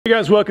Hey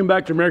guys, welcome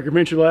back to American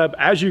Adventure Lab.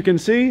 As you can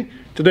see,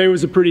 today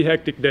was a pretty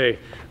hectic day.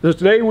 So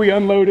today we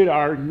unloaded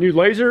our new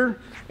laser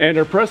and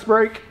our press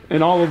brake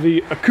and all of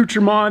the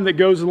accoutrement that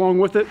goes along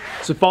with it.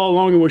 So follow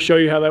along and we'll show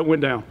you how that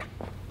went down.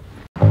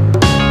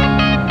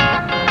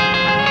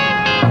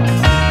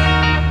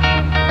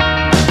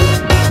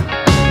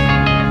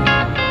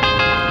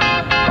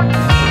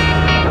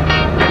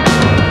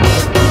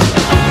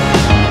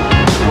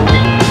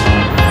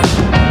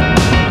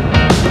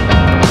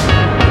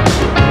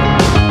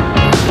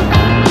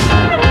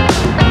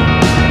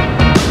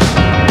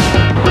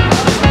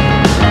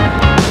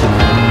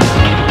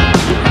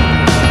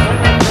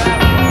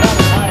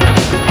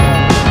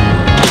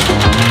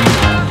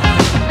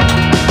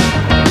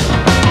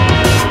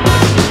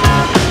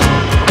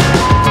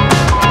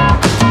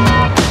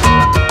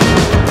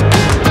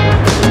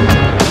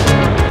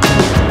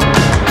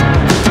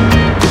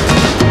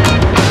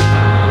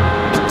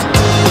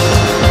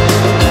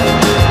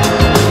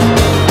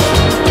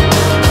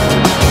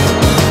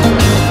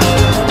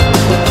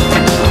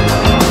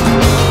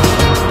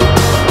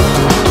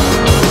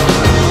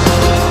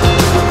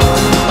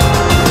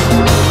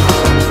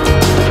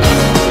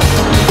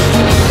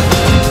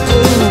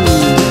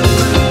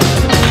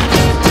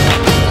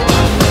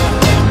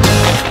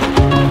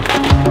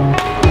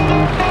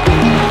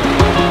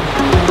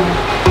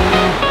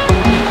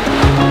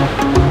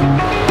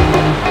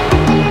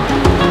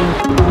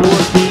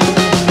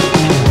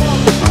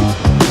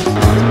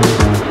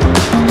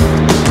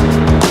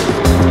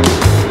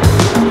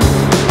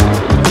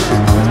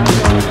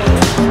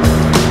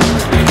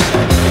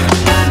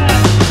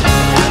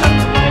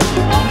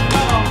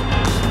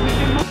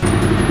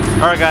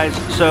 Alright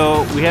guys,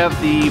 so we have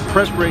the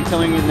press brake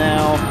coming in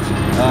now.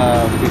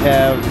 We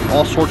have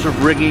all sorts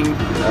of rigging,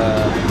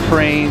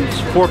 cranes,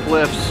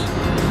 forklifts,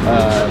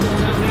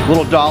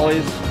 little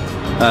dollies.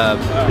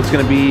 It's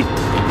going to be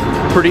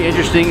pretty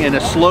interesting and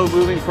a slow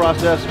moving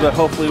process, but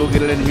hopefully we'll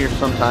get it in here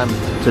sometime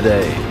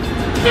today.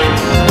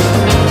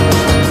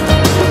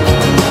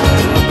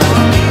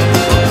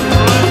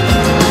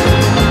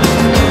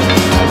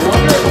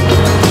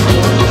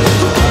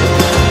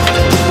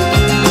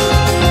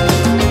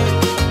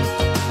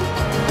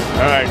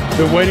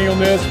 Been waiting on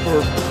this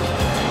for,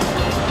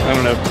 I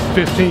don't know,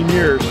 15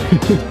 years.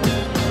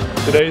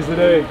 Today's the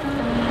day.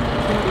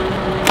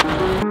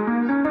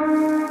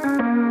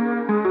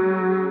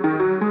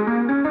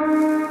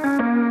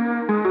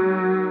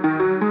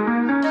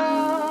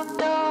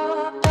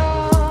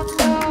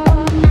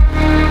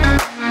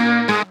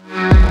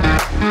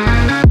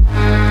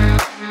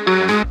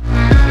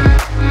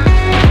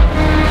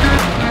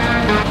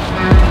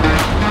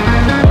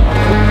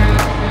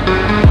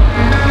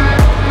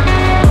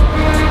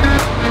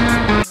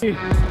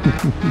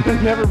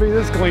 It'll never be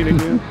this clean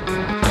again.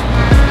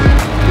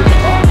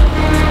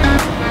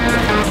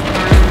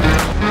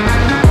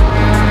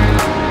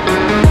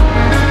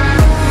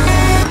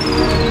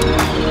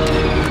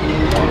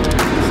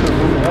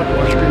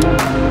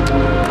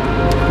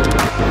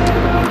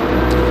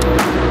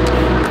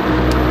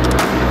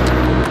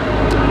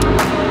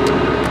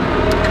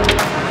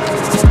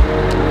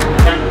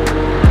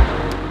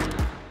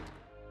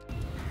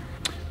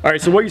 All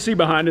right, so what you see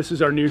behind us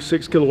is our new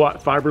 6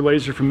 kilowatt fiber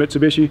laser from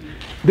Mitsubishi.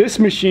 This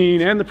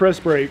machine and the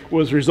press brake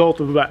was a result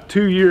of about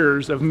 2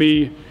 years of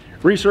me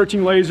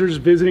researching lasers,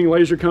 visiting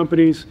laser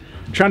companies,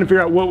 trying to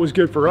figure out what was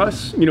good for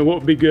us, what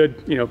would be good,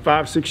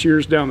 5-6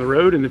 years down the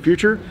road in the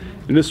future.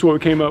 And this is what we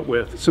came up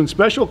with. Some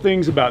special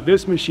things about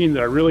this machine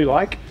that I really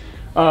like.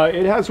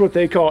 It has what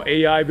they call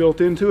AI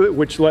built into it,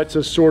 which lets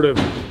us sort of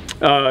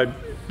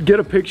get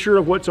a picture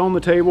of what's on the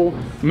table,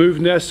 move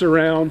nests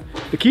around.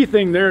 The key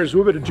thing there is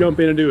we're able to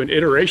jump in and do an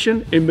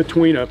iteration in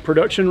between a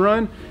production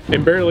run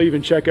and barely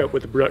even check up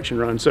with the production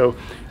run. So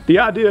the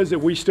idea is that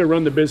we still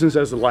run the business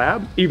as a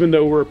lab, even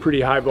though we're a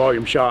pretty high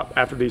volume shop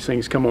after these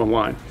things come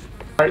online.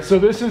 All right, so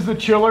this is the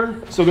chiller.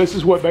 So this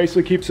is what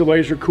basically keeps the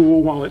laser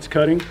cool while it's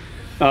cutting.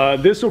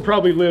 This will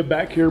probably live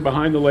back here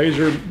behind the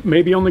laser,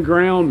 maybe on the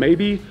ground,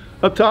 maybe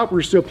up top.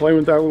 We're still playing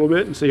with that a little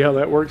bit and see how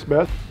that works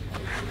best.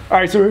 All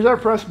right, so here's our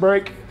press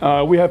brake.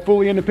 We have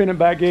fully independent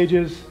back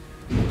gauges.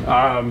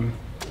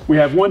 We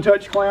have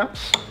one-touch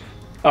clamps.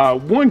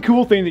 One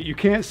cool thing that you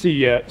can't see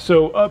yet,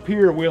 so up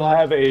here we'll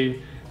have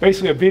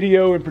basically a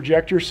video and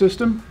projector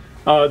system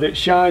that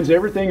shines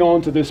everything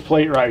onto this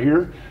plate right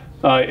here.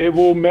 It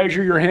will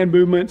measure your hand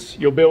movements.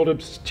 You'll be able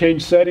to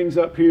change settings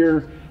up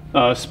here,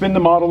 spin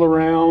the model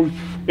around.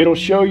 It'll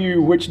show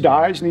you which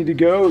dies need to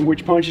go and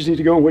which punches need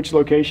to go in which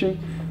location.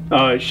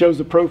 It shows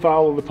the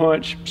profile of the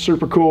punch,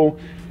 super cool.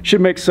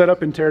 Should make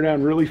setup and tear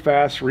down really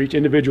fast for each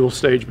individual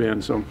stage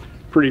bend, so I'm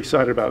pretty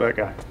excited about that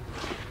guy.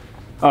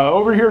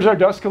 Over here's our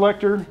dust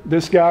collector.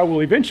 This guy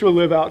will eventually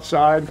live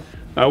outside.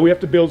 We have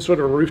to build sort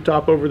of a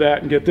rooftop over that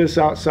and get this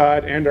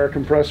outside and our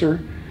compressor.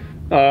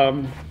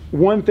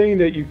 One thing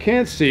that you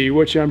can't see,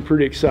 which I'm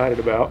pretty excited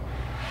about,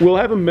 we'll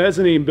have a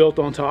mezzanine built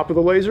on top of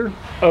the laser.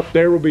 Up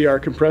there will be our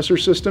compressor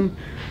system.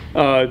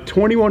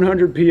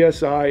 2100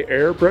 PSI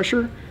air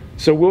pressure.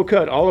 So we'll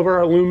cut all of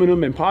our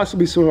aluminum and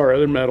possibly some of our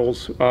other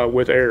metals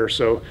with air.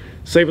 So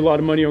save a lot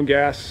of money on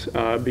gas,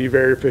 be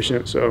very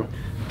efficient. So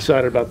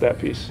excited about that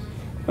piece.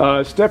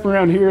 Stepping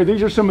around here,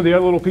 these are some of the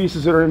other little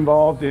pieces that are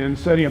involved in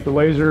setting up the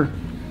laser.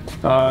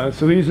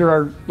 So these are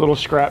our little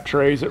scrap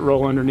trays that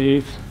roll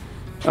underneath.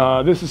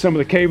 This is some of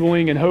the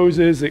cabling and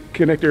hoses that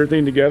connect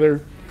everything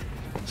together.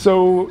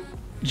 So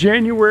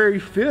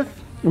January 5th,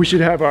 we should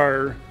have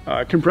our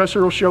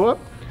compressor will show up.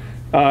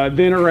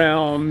 Then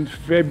around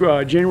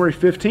January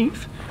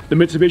 15th, the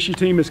Mitsubishi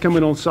team is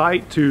coming on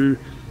site to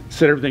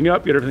set everything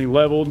up, get everything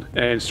leveled,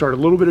 and start a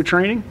little bit of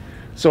training.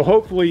 So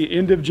hopefully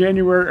end of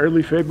January,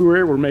 early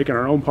February, we're making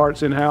our own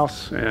parts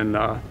in-house, and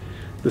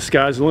the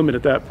sky's the limit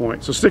at that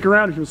point. So stick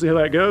around if you want to see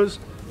how that goes.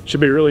 Should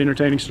be a really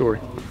entertaining story.